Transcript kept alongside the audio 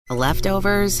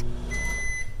leftovers,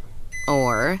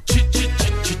 or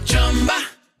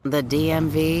the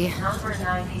DMV, Number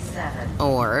 97.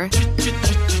 or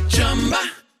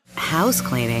house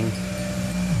cleaning,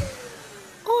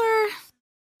 or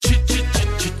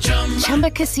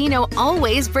Chumba Casino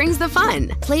always brings the fun.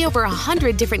 Play over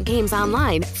 100 different games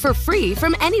online for free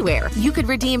from anywhere. You could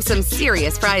redeem some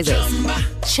serious prizes.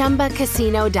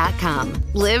 ChumbaCasino.com.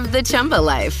 Live the Chumba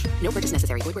life. No purchase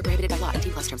necessary. Void where prohibited by law.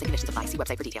 18+ terms and conditions apply. See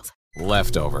website for details.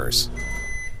 Leftovers,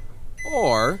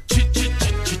 or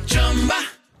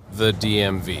the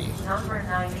DMV, Number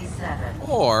 97.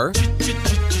 or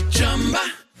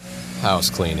house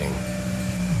cleaning,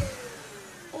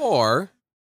 or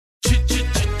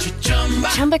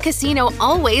Chumba Casino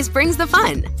always brings the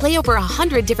fun. Play over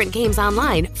 100 different games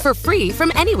online for free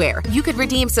from anywhere. You could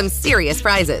redeem some serious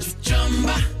prizes.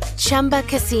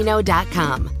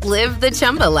 ChumbaCasino.com. Live the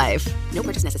Chumba life. No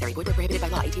purchase necessary. Void where prohibited by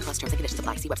law. 18+ terms and conditions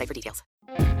apply. See website for details.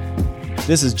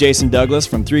 This is Jason Douglas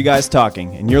from Three Guys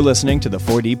Talking, and you're listening to the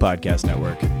 4D Podcast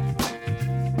Network.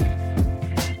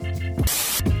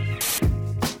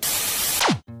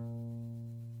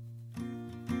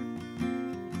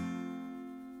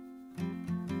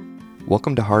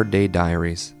 Welcome to Hard Day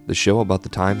Diaries, the show about the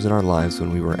times in our lives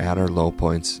when we were at our low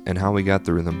points and how we got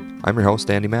through them. I'm your host,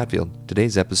 Andy Matfield.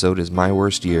 Today's episode is My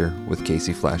Worst Year with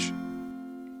Casey Flesch.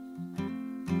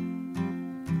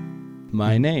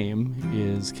 My name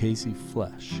is Casey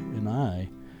Flesch, and I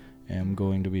am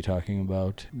going to be talking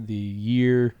about the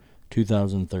year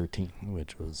 2013,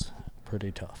 which was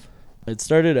pretty tough.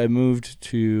 I moved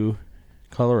to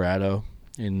Colorado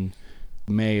in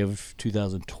May of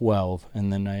 2012,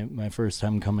 and then my first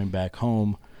time coming back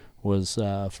home was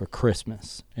for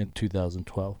Christmas in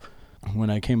 2012. When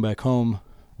I came back home,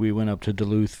 we went up to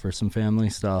Duluth for some family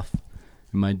stuff,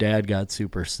 and my dad got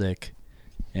super sick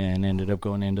and ended up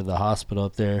going into the hospital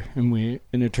up there, and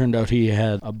it turned out he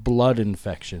had a blood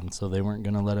infection, so they weren't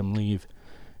going to let him leave,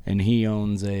 and he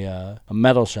owns a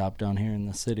metal shop down here in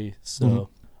the city, so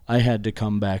I had to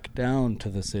come back down to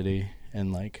the city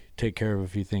and take care of a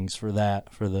few things for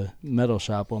the metal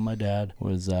shop while my dad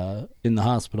was in the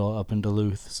hospital up in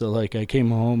Duluth. So I came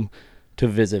home to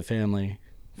visit family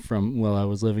from while I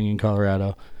was living in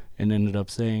Colorado, and ended up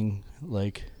staying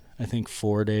I think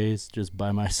 4 days just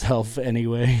by myself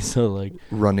anyway. So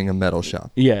Running a metal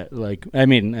shop. Yeah, I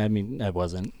mean I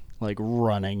wasn't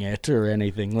running it or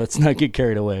anything. Let's not get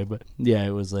carried away, but yeah,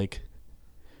 it was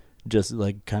just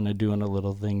kind of doing a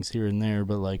little things here and there,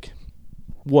 but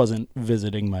wasn't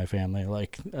visiting my family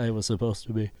like I was supposed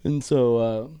to be. And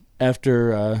so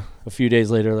after a few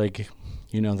days later,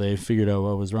 they figured out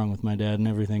what was wrong with my dad and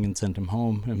everything and sent him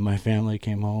home, and my family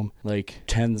came home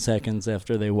 10 seconds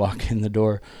after they walk in the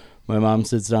door. My mom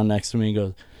sits down next to me and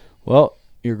goes, "Well,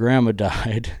 your grandma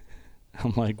died."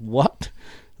 I'm like, "What?"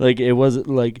 It was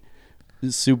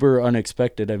super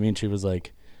unexpected. I mean, she was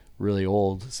really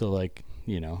old, so how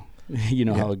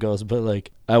it goes, but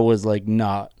I was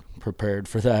not prepared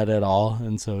for that at all,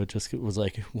 and so it was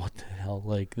what the hell,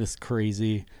 this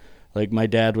crazy, my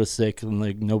dad was sick,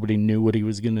 and nobody knew what he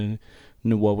was gonna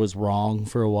knew what was wrong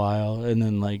for a while, and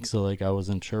then I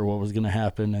wasn't sure what was gonna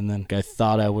happen, and then I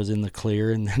thought I was in the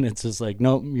clear, and then it's just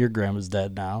nope, your grandma's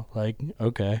dead now.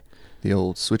 Okay, the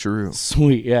old switcheroo.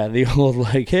 Sweet. Yeah, the old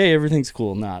hey, everything's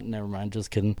cool. Never mind, just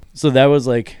kidding. So that was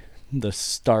the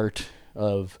start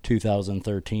of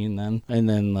 2013 then, and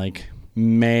then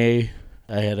May,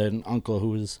 I had an uncle who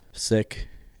was sick,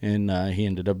 and he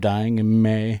ended up dying in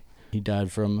May. He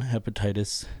died from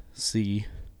hepatitis C.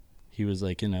 He was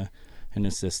in an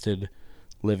assisted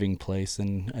living place,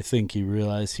 and I think he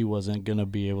realized he wasn't going to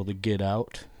be able to get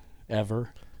out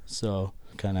ever, so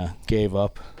kind of gave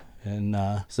up. And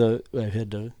so I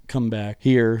had to come back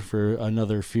here for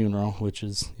another funeral, which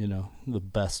is, the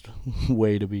best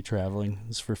way to be traveling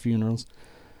is for funerals.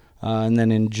 And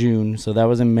then in June, so that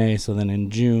was in May, so then in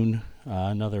June,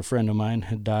 another friend of mine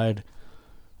had died,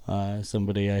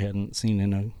 somebody I hadn't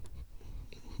seen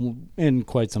in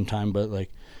quite some time, but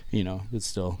it's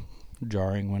still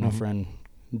jarring when a friend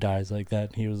dies like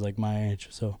that. He was my age,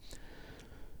 so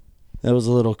that was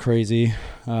a little crazy.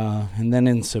 And then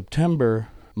in September,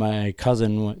 my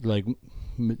cousin,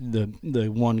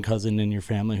 the one cousin in your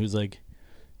family who's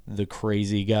the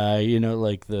crazy guy,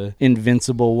 the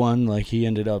invincible one, he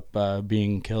ended up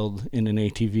being killed in an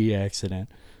ATV accident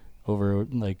over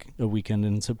a weekend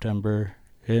in September,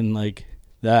 and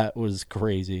that was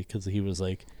crazy because he was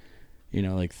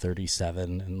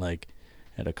 37 and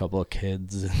had a couple of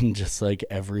kids and just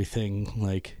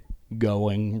everything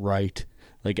going right,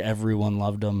 everyone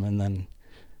loved him, and then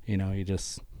he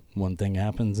just one thing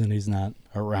happens and he's not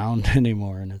around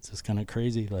anymore, and it's just kind of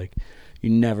crazy. Like, you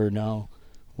never know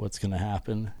what's going to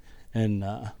happen. And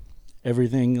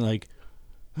everything, like,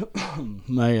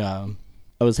 I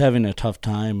was having a tough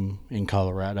time in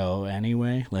Colorado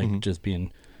anyway, like just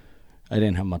being, I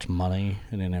didn't have much money,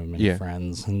 I didn't have many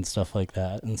friends and stuff like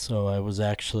that. And so I was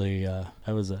actually,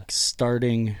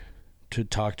 starting to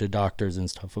talk to doctors and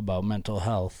stuff about mental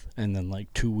health. And then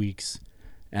like 2 weeks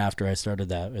after I started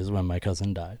that is when my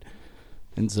cousin died.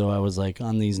 And so I was like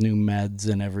on these new meds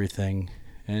and everything.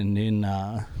 And in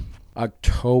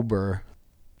October,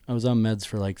 I was on meds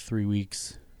for like 3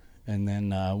 weeks. And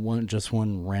then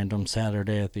one random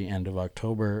Saturday at the end of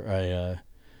October,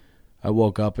 I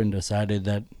woke up and decided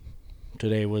that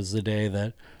today was the day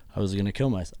that I was going to kill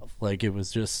myself. Like, it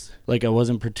was just, like, I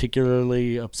wasn't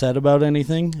particularly upset about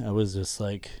anything. I was just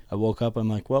like, I woke up, I'm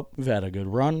like, well, we've had a good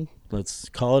run. Let's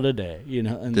call it a day, you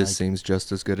know? And this like, seems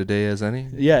just as good a day as any?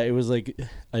 Yeah, it was like,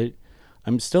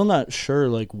 I'm still not sure,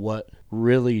 like, what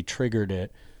really triggered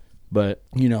it. But,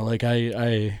 you know, like,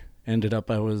 I ended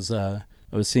up, I was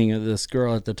seeing this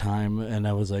girl at the time, and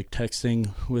I was, like, texting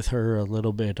with her a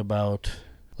little bit about,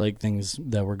 like, things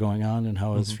that were going on and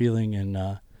how I was feeling,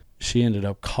 and she ended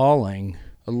up calling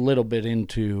a little bit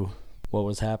into what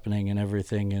was happening and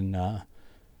everything, and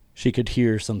she could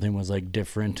hear something was, like,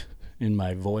 different in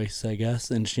my voice, I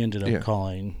guess, and she ended up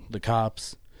calling the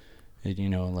cops. And, you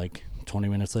know, like 20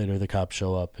 minutes later, the cops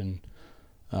show up, and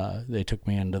they took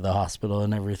me into the hospital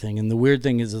and everything. And the weird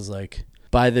thing is like,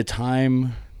 by the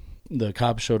time the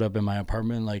cops showed up in my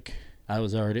apartment, like, I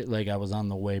was already, like, I was on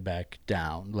the way back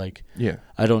down. Like,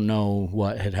 I don't know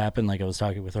what had happened. Like, I was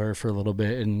talking with her for a little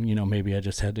bit, and, you know, maybe I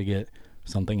just had to get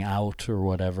something out or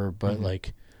whatever. But,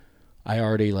 like, I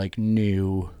already, like,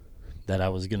 knew that I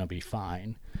was going to be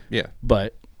fine. Yeah.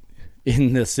 But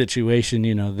in this situation,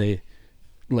 you know, they,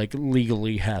 like,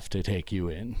 legally have to take you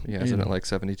in. Yeah, isn't it like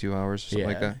 72 hours or something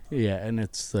like that? Yeah, and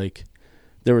it's, like,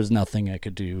 there was nothing I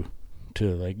could do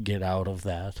to, like, get out of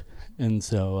that. And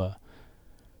so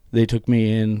they took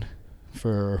me in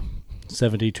for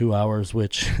 72 hours,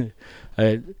 which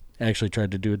I actually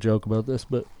tried to do a joke about this,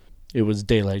 but it was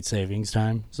daylight savings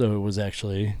time, so it was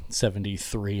actually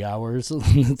 73 hours.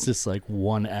 It's just like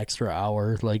one extra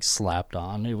hour, like, slapped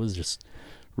on. It was just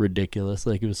ridiculous.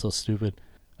 Like, it was so stupid.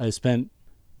 I spent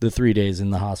the 3 days in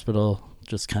the hospital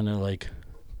just kind of, like,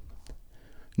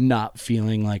 not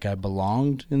feeling like I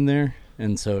belonged in there,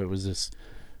 and so it was just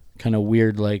kind of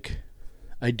weird. Like,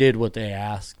 I did what they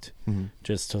asked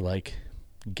just to, like,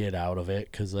 get out of it,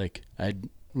 because, like, I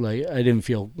didn't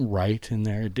feel right in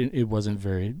there. It wasn't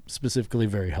very specifically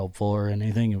very helpful or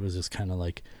anything. It was just kind of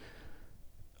like,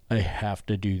 I have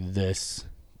to do this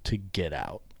to get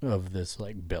out of this,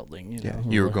 like, building. You know?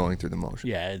 You were going through the motion.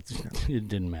 Yeah, it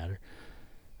didn't matter.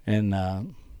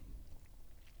 And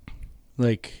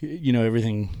like, you know,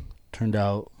 everything turned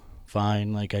out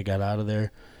fine. Like, I got out of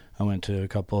there. I went to a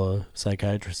couple of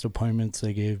psychiatrist appointments.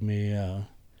 They gave me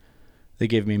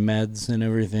meds and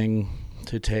everything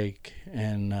to take,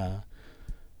 and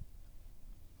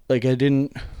like, I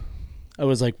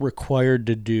was, like, required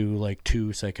to do, like,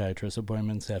 2 psychiatrist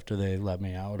appointments after they let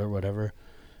me out or whatever,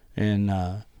 and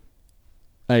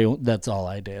that's all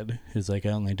I did, is, like, I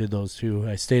only did those 2.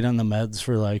 I stayed on the meds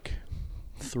for, like,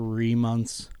 3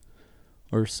 months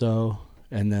or so,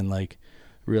 and then, like,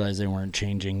 realized they weren't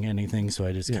changing anything, so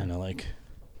I just kind of, like,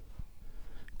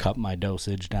 cut my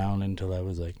dosage down until I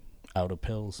was, like, out of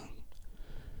pills.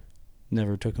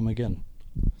 Never took them again.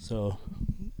 So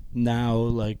now,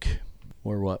 like,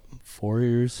 we're 4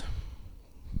 years?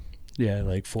 Yeah,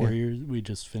 like 4 years. We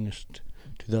just finished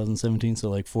 2017, so,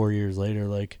 like, 4 years later,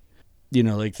 like, you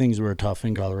know, like, things were tough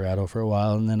in Colorado for a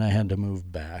while, and then I had to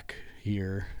move back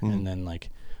here, and then, like,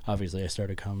 obviously I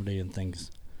started comedy, and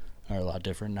things are a lot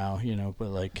different now, you know, but,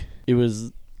 like, it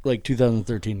was, like,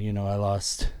 2013, you know, I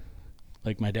lost,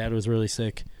 like, my dad was really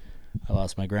sick. I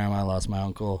lost my grandma, I lost my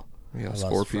uncle. Yeah, I lost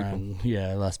 4 a friend. people.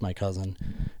 Yeah, I lost my cousin.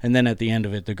 And then at the end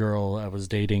of it, the girl I was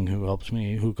dating who helped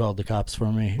me, who called the cops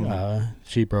for me,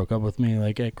 she broke up with me,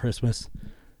 like, at Christmas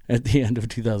at the end of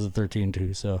 2013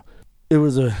 too. So it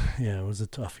was a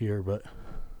tough year, but,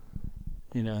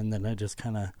 you know, and then I just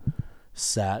kind of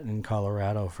sat in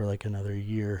Colorado for, like, another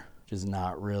year, just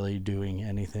not really doing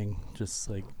anything, just,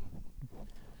 like,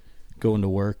 going to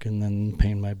work and then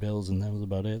paying my bills, and that was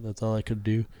about it. That's all I could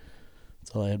do.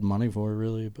 That's all I had money for,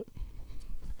 really. But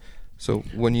so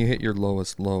when you hit your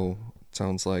lowest low, it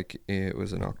sounds like it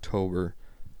was in October.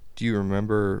 Do you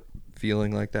remember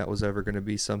feeling like that was ever going to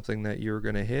be something that you were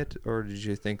going to hit, or did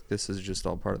you think this is just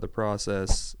all part of the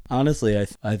process? Honestly,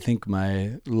 I think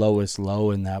my lowest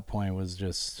low in that point was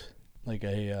just, like,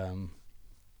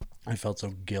 I felt so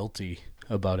guilty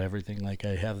about everything. Like,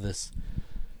 I have this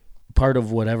part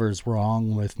of whatever's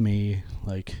wrong with me,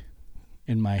 like,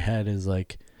 in my head is,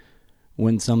 like,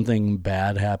 when something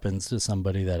bad happens to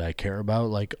somebody that I care about,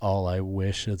 like, all I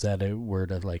wish is that it were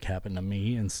to, like, happen to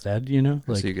me instead, you know?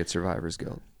 Like, so you get survivor's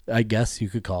guilt. I guess you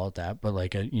could call it that, but,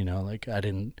 like, I don't know,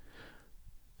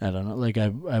 like,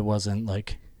 I wasn't,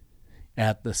 like,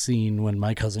 at the scene when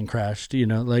my cousin crashed, you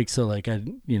know, like, so, like, I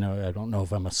don't know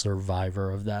if I'm a survivor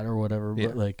of that or whatever,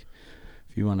 but, like,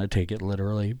 if you want to take it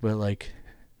literally, but, like,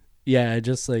 yeah, I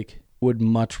just, like, would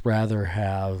much rather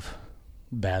have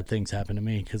bad things happen to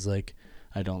me, because, like,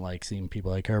 I don't like seeing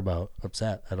people I care about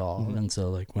upset at all. And so,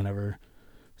 like, whenever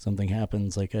something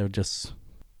happens, like, I would just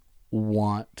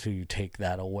want to take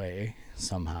that away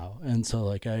somehow. And so,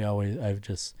 like, I've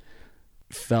just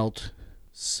felt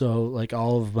so, like,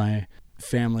 all of my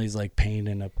family's, like, pain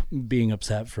and being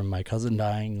upset from my cousin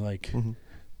dying, like,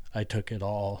 I took it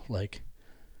all, like,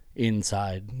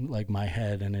 inside, like, my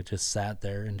head, and it just sat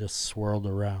there and just swirled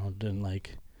around. And,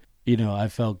 like, you know, I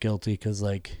felt guilty because,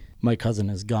 like, my cousin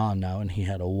is gone now, and he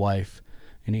had a wife,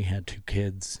 and he had 2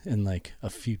 kids, and, like, a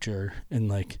future, and,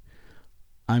 like,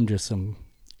 I'm just some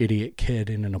idiot kid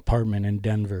in an apartment in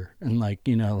Denver, and, like,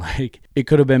 you know, like, it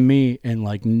could have been me, and,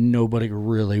 like, nobody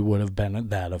really would have been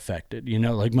that affected, you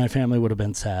know, like, my family would have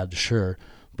been sad, sure,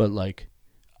 but, like,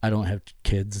 I don't have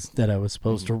kids that I was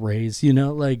supposed to raise, you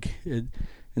know, like,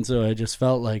 and so I just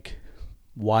felt like,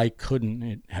 why couldn't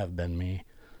it have been me?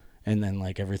 And then,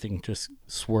 like, everything just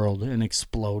swirled and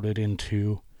exploded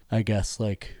into, I guess,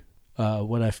 like,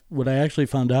 what I actually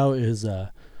found out is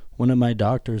one of my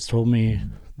doctors told me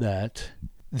that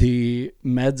the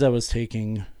meds I was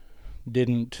taking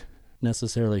didn't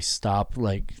necessarily stop,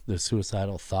 like, the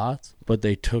suicidal thoughts, but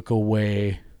they took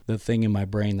away the thing in my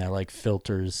brain that, like,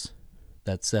 filters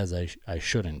that says I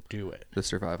shouldn't do it. The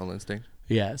survival instinct.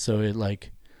 Yeah, so it,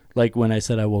 like when I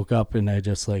said I woke up and I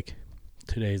just, like,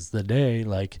 today's the day,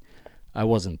 like, I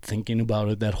wasn't thinking about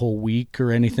it that whole week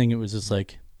or anything. It was just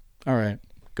like, all right,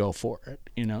 go for it.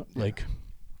 You know, like,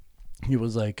 it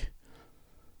was like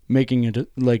making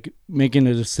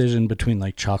a decision between,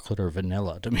 like, chocolate or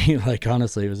vanilla to me. Like,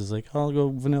 honestly, it was just like, I'll go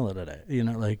vanilla today, you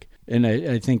know, like, and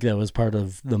I think that was part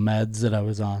of the meds that I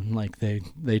was on. Like,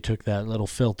 they took that little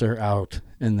filter out,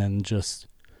 and then just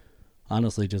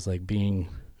honestly, just, like, being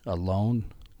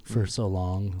alone for so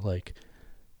long, like,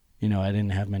 you know, I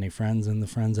didn't have many friends, and the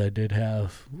friends I did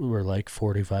have were, like,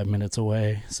 45 minutes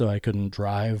away, so I couldn't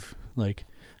drive. Like,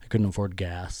 I couldn't afford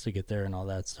gas to get there and all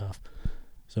that stuff.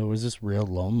 So it was just real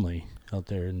lonely out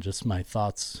there, and just my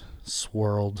thoughts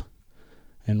swirled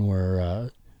and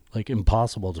were, like,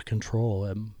 impossible to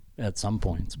control at some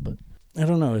points. But I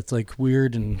don't know, it's, like,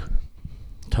 weird and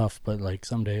tough, but, like,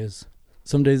 some days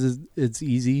it's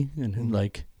easy, and,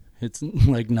 like, it's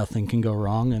like nothing can go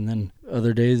wrong, and then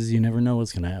other days you never know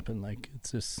what's going to happen. Like, it's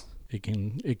just, it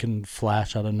can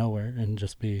flash out of nowhere and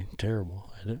just be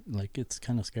terrible. Like, it's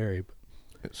kind of scary.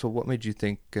 So what made you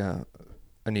think,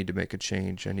 I need to make a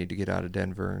change, I need to get out of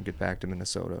Denver and get back to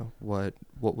Minnesota? What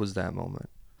was that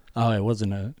moment? Oh, it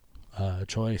wasn't a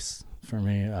choice for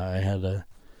me. I had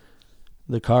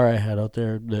the car I had out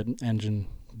there, the engine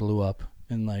blew up,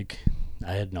 and, like,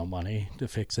 I had no money to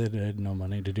fix it. I had no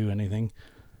money to do anything.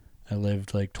 I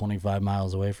lived, like, 25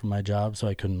 miles away from my job, so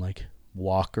I couldn't, like,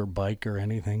 walk or bike or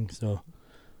anything. So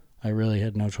I really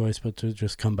had no choice but to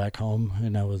just come back home.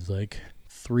 And I was, like,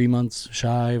 3 months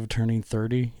shy of turning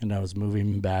 30, and I was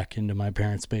moving back into my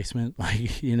parents' basement.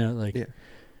 Like, you know, like,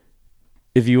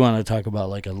 if you want to talk about,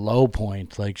 like, a low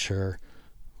point, like, sure,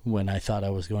 when I thought I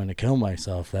was going to kill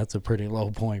myself, that's a pretty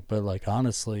low point. But, like,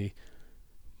 honestly,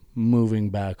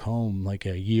 moving back home, like,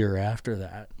 a year after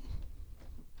that,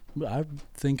 I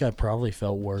think I probably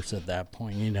felt worse at that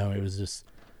point. You know, it was just,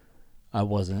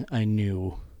 I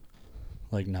knew,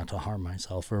 like, not to harm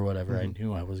myself or whatever. I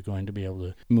knew I was going to be able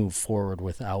to move forward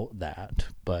without that.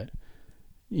 But,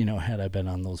 you know, had I been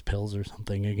on those pills or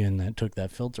something again that took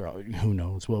that filter out, who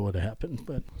knows what would have happened.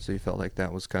 But so you felt like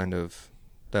that was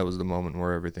the moment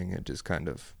where everything had just kind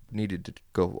of needed to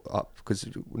go up, because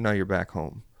now you're back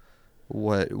home.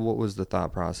 What was the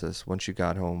thought process once you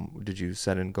got home? Did you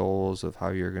set in goals of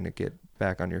how you're going to get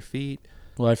back on your feet?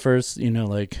 Well, I first, you know,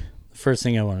 like, the first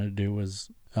thing I wanted to do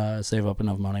was save up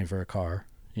enough money for a car.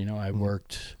 You know,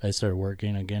 I started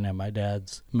working again at my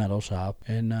dad's metal shop,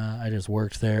 and I just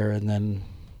worked there, and then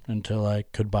until I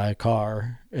could buy a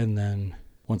car. And then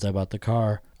once I bought the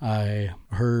car, I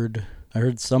heard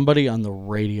somebody on the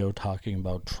radio talking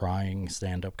about trying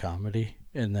stand-up comedy,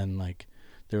 and then, like,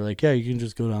 they were like, yeah, you can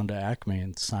just go down to Acme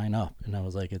and sign up. And I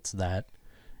was like, it's that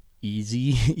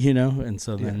easy, you know? And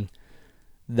so then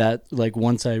that, like,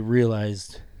 once I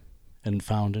realized and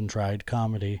found and tried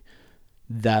comedy,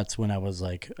 that's when I was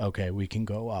like, okay, we can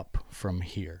go up from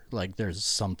here. Like, there's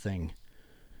something,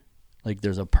 like,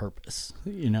 there's a purpose,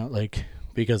 you know, like,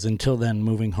 because until then,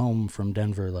 moving home from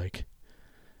Denver, like,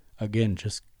 again,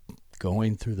 just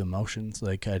going through the motions.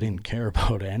 Like, I didn't care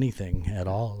about anything at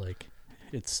all. Like,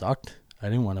 it sucked. I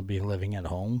didn't want to be living at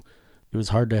home. It was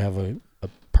hard to have a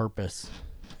purpose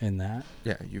in that.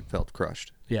 Yeah, you felt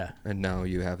crushed. Yeah. And now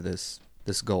you have this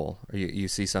goal, or you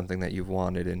see something that you've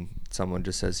wanted, and someone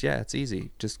just says, yeah, it's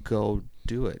easy, just go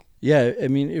do it. Yeah, I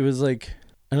mean, it was like,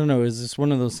 I don't know, it was just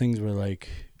one of those things where, like,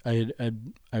 I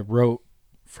wrote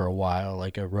for a while.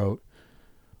 Like,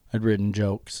 I'd written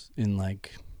jokes in,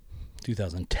 like,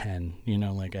 2010, you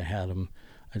know, like, I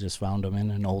just found them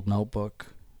in an old notebook,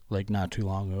 like, not too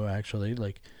long ago, actually.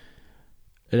 Like,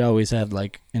 it always had,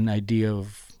 like, an idea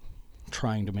of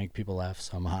trying to make people laugh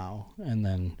somehow. And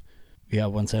then, yeah,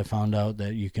 once I found out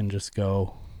that you can just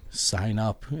go sign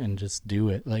up and just do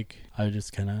it, like, I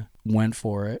just kind of went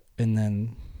for it. And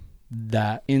then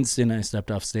that instant I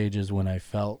stepped off stage is when I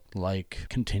felt like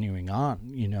continuing on,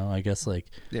 you know, I guess, like,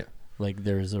 Yeah. like,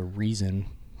 there's a reason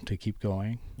to keep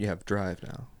going. You have drive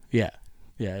now. Yeah.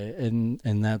 Yeah. And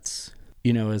that's,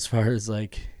 you know, as far as,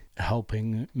 like,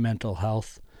 helping mental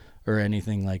health or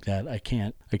anything like that, I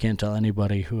can't tell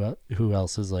anybody who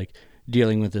else is, like,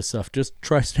 dealing with this stuff, just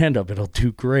try stand up. It'll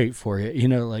do great for you. You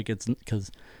know, like, it's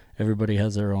because everybody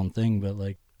has their own thing, but,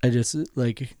 like, I just,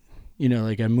 like, you know,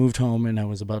 like, I moved home and I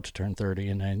was about to turn 30,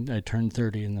 and I turned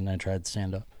 30, and then I tried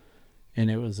stand up, and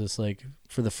it was just like,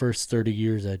 for the first 30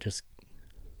 years, I just,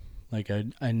 like,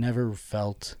 I never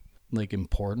felt, like,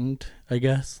 important, I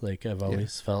guess. Like, I've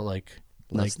always felt like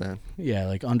Less than. Yeah,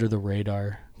 like, under the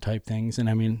radar type things. And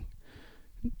I mean,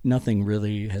 nothing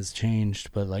really has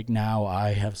changed, but, like, now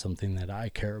I have something that I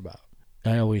care about.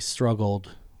 I always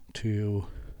struggled to,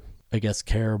 I guess,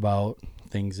 care about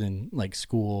things in, like,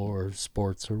 school or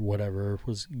sports or whatever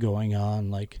was going on.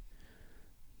 Like,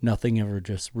 nothing ever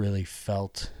just really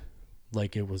felt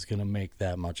like it was going to make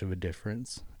that much of a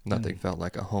difference. Nothing felt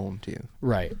like a home to you.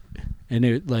 Right. And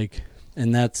it, like,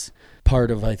 and that's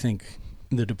part of, I think,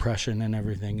 the depression and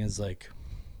everything is, like,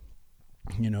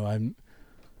 you know,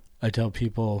 I tell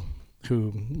people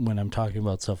who, when I'm talking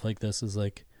about stuff like this, is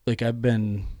like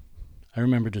I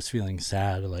remember just feeling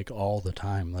sad, like, all the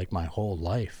time, like, my whole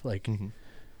life, like,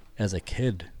 as a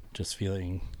kid, just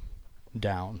feeling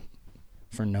down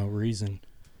for no reason.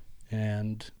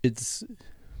 And it's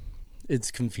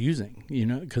confusing, you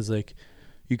know, because, like,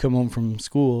 you come home from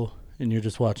school and you're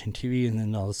just watching TV, and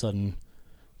then all of a sudden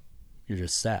you're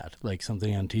just sad. Like,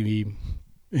 something on TV,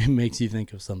 it makes you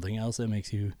think of something else that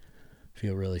makes you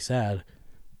feel really sad,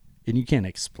 and you can't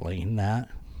explain that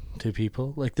to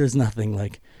people. Like, there's nothing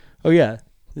like, oh yeah,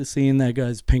 seeing that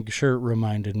guy's pink shirt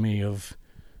reminded me of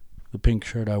the pink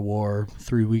shirt I wore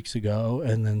 3 weeks ago,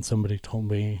 and then somebody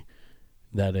told me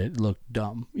that it looked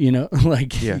dumb, you know.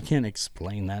 Like, yeah. You can't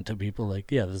explain that to people.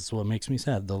 Like, yeah, this is what makes me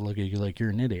sad. They'll look at you like you're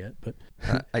an idiot. But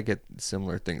I get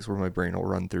similar things where my brain will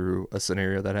run through a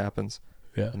scenario that happens.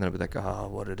 Yeah. And then I'll be like, oh,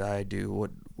 what did I do?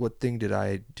 What thing did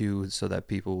I do so that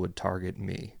people would target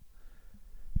me?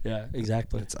 Yeah,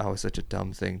 exactly. It's always such a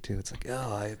dumb thing, too. It's like,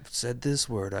 oh, I said this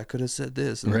word. I could have said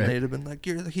this. And Right. then they'd have been like,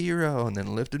 you're the hero. And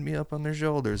then lifted me up on their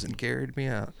shoulders and carried me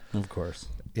out. Of course.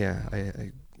 Yeah,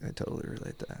 I totally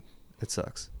relate to that. It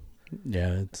sucks.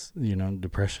 Yeah, it's, you know,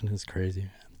 depression is crazy,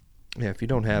 man. Yeah, if you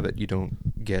don't have it, you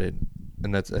don't get it.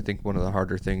 And that's, I think, one of the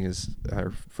harder things is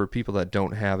for people that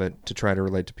don't have it to try to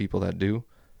relate to people that do.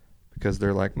 Because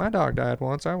they're like, my dog died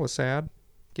once. I was sad.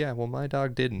 Yeah, well, my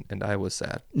dog didn't, and I was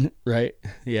sad. Right.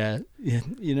 Yeah.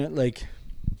 You know, like,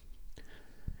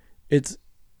 it's,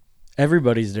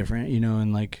 everybody's different, you know,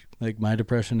 and like my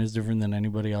depression is different than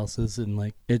anybody else's. And,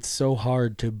 like, it's so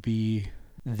hard to be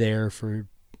there for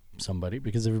somebody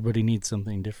because everybody needs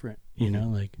something different, you know.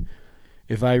 Like,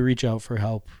 if I reach out for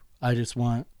help, I just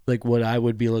want, like, what I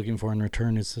would be looking for in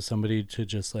return is to somebody to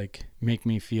just, like, make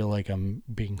me feel like I'm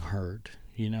being heard,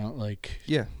 you know, like,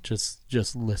 yeah,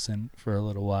 just listen for a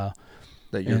little while,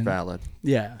 that you're valid.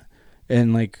 Yeah.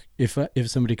 And, like, if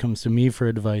somebody comes to me for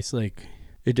advice, like,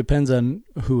 it depends on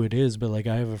who it is, but, like,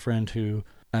 I have a friend who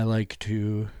I like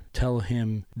to tell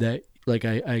him that, like,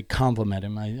 I compliment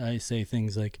him. I say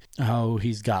things like how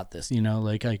he's got this, you know,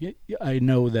 like, I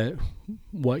know that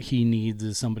what he needs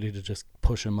is somebody to just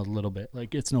push him a little bit.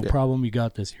 Like, it's no problem. You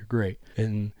got this. You're great.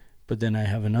 But then I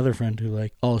have another friend who,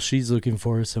 like, all she's looking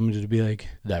for is somebody to be like,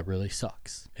 that really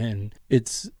sucks. And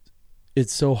it's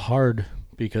so hard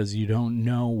because you don't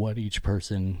know what each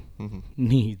person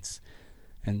needs.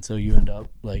 And so you end up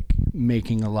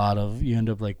making a lot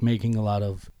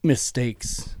of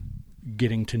mistakes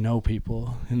getting to know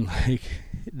people. And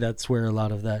that's where a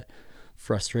lot of that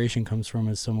frustration comes from,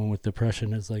 as someone with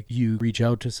depression, is you reach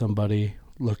out to somebody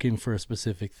looking for a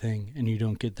specific thing and you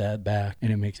don't get that back,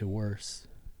 and it makes it worse.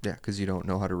 Yeah, because you don't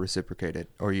know how to reciprocate it,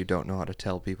 or you don't know how to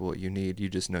tell people what you need. You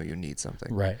just know you need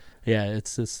something. Right. Yeah,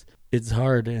 it's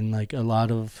hard, and a lot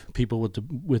of people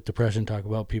with depression talk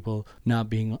about people not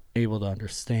being able to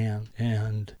understand,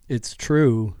 and it's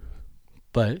true,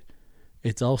 but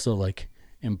it's also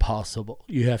impossible.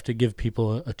 You have to give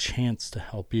people a chance to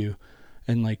help you,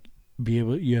 and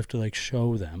you have to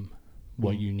show them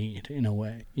what you need in a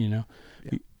way, Yeah.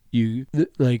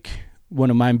 One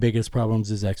of my biggest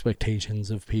problems is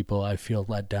expectations of people. I feel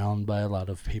let down by a lot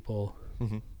of people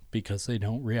because they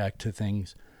don't react to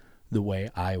things the way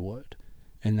I would.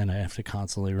 And then I have to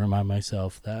constantly remind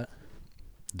myself that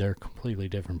they're a completely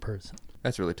different person.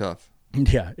 That's really tough.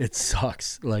 Yeah, it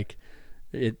sucks.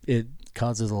 It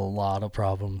causes a lot of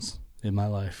problems in my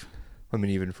life. I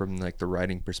mean, even from the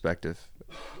writing perspective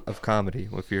of comedy,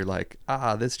 if you're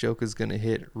this joke is gonna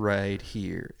hit right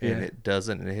here, and it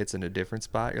doesn't, and it hits in a different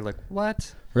spot, you're like,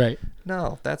 what? Right.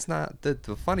 No, that's not the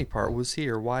funny part was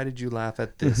here. Why did you laugh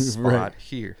at this spot Right.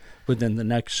 here? But then the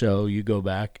next show you go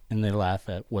back and they laugh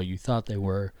at what you thought they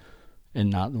were, and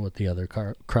not what the other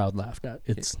crowd laughed at.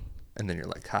 It's and then you're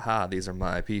like, haha, these are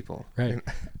my people. Right.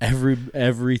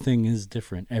 Everything is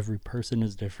different. Every person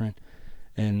is different.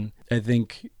 And I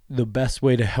think the best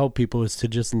way to help people is to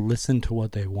just listen to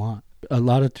what they want. A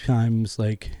lot of times,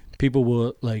 people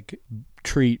will,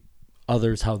 treat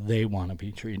others how they want to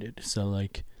be treated. So,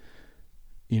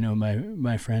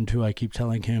 my friend who I keep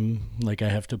telling him, I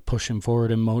have to push him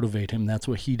forward and motivate him. That's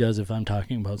what he does if I'm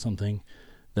talking about something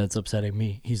that's upsetting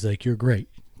me. He's like, you're great.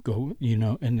 Go,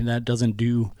 and that doesn't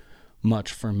do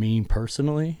much for me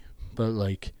personally. But,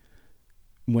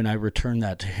 when I return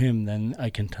that to him, then I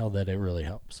can tell that it really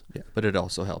helps. Yeah, but it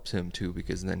also helps him too,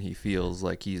 because then he feels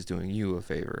like he's doing you a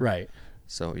favor. Right.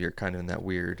 So you're kind of in that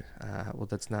weird, well,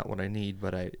 that's not what I need,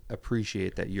 but I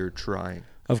appreciate that you're trying.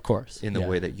 Of course. In the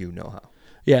way that you know how.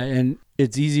 Yeah, and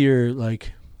it's easier,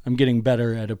 I'm getting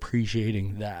better at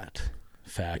appreciating that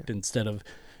fact instead of,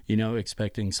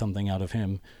 expecting something out of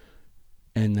him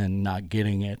and then not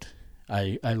getting it.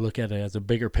 I look at it as a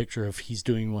bigger picture of he's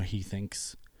doing what he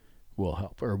thinks will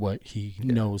help, or what he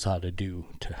knows how to do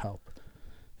to help,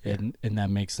 and that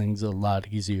makes things a lot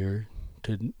easier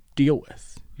to deal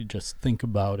with. You just think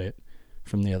about it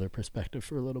from the other perspective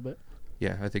for a little bit.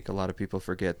 Yeah, I think a lot of people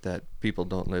forget that people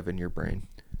don't live in your brain.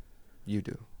 You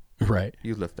do. Right.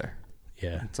 You live there.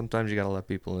 Yeah. And sometimes you gotta let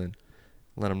people in,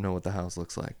 let them know what the house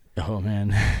looks like. Oh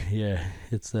man, yeah,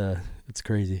 it's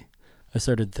crazy. I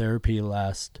started therapy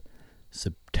last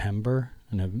September,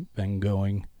 and I've been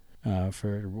going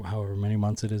for however many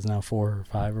months it is now, 4 or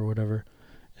 5 or whatever,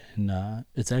 and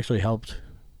it's actually helped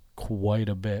quite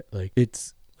a bit.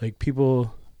 It's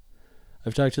people,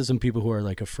 I've talked to some people who are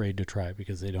afraid to try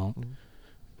because they don't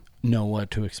know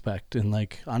what to expect, and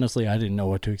honestly I didn't know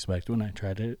what to expect when I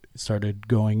started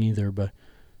going either, but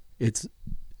it's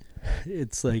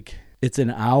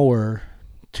an hour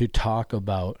to talk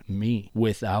about me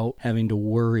without having to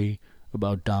worry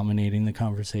about dominating the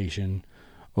conversation,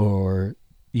 or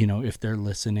if they're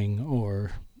listening,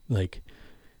 or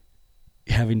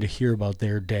having to hear about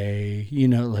their day,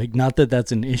 not that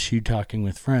that's an issue talking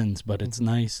with friends, but it's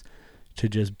nice to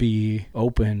just be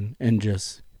open and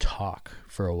just talk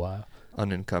for a while.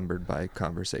 Unencumbered by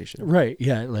conversation. Right.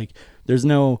 Yeah. There's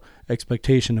no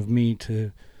expectation of me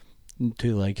to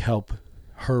help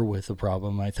her with a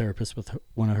problem, my therapist with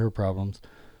one of her problems,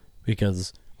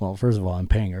 because, well, first of all, I'm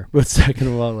paying her, but second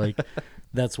of all,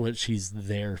 that's what she's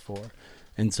there for.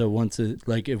 And so once it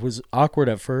was awkward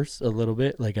at first a little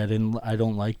bit, I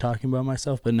don't like talking about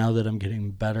myself, but now that I'm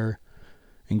getting better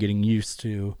and getting used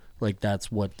to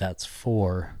that's what that's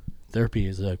for, therapy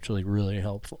is actually really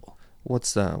helpful.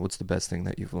 What's the best thing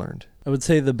that you've learned? I would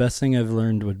say the best thing I've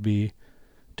learned would be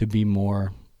to be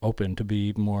more open, to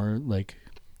be more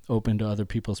open to other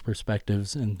people's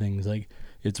perspectives and things.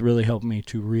 It's really helped me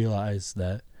to realize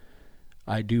that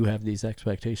I do have these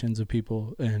expectations of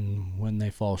people, and when they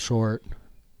fall short,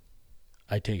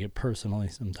 I take it personally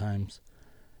sometimes.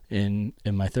 And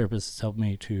my therapist has helped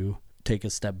me to take a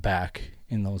step back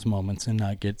in those moments and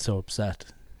not get so upset,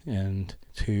 and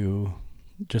to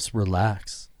just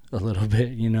relax a little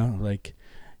bit,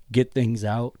 get things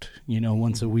out.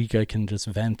 Once a week I can just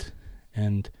vent,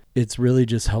 and it's really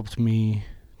just helped me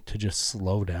to just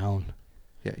slow down.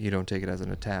 Yeah, you don't take it as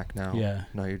an attack now. Yeah.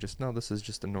 No, you're just, no, this is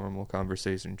just a normal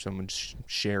conversation someone's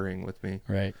sharing with me.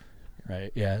 Right.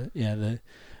 Right. Yeah. Yeah.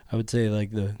 I would say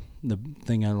like the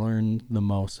thing I learned the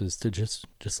most is to just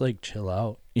like chill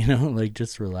out, like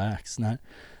just relax. Not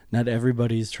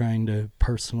everybody's trying to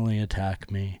personally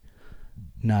attack me.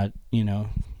 Not,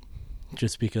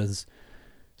 just because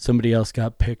somebody else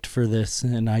got picked for this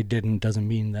and I didn't doesn't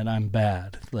mean that I'm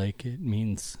bad. Like it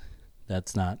means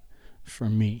that's not for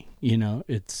me.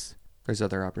 There's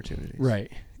other opportunities.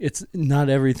 Right. It's not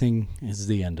everything is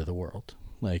the end of the world.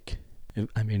 Like, the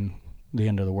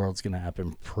end of the world's going to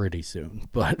happen pretty soon.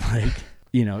 But,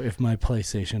 if my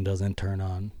PlayStation doesn't turn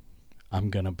on,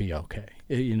 I'm going to be okay.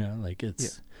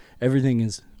 Everything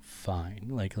is fine.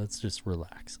 Like, let's just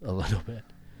relax a little bit.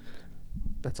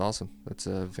 That's awesome. That's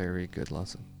a very good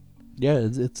lesson. Yeah,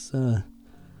 it's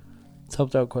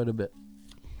helped out quite a bit.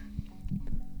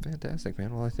 Fantastic,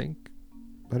 man. Well, how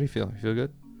do you feel? You feel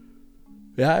good?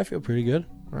 Yeah, I feel pretty good.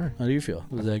 All right. How do you feel?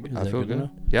 I feel good.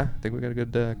 enough? Yeah, I think we got a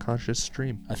good conscious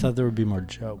stream. I thought there would be more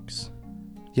jokes.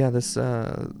 Yeah, this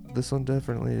one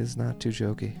definitely is not too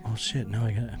jokey. Oh shit! No,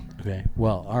 I got it. Okay.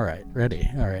 Well, all right. Ready?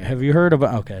 All right. Have you heard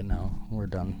about? Okay, no, we're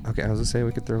done. Okay, I was gonna say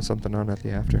we could throw something on at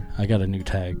the after. I got a new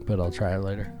tag, but I'll try it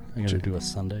later. I gotta do a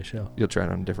Sunday show. You'll try it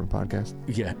on a different podcast.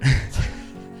 Yeah.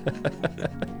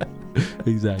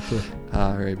 Exactly.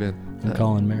 All right, Ben. I'm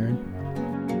calling married.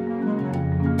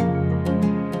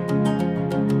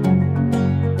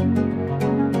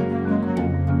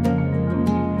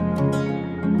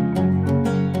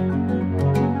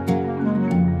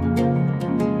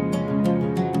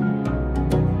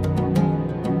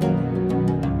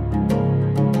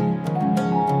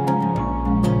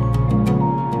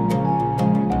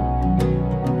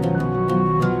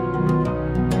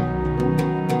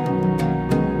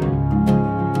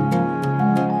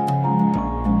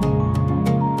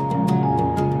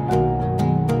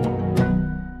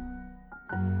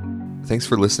 Thanks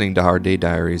for listening to Hard Day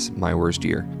Diaries, My Worst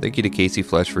Year. Thank you to Casey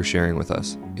Flesch for sharing with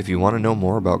us. If you want to know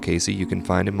more about Casey, you can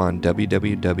find him on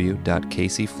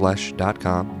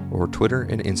www.caseyflesch.com or Twitter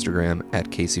and Instagram at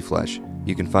CaseyFlesch.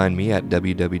 You can find me at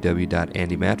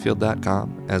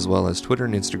www.andymatfield.com as well as Twitter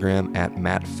and Instagram at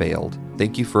MattFailed.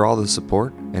 Thank you for all the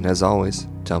support, and as always,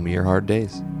 tell me your hard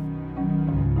days.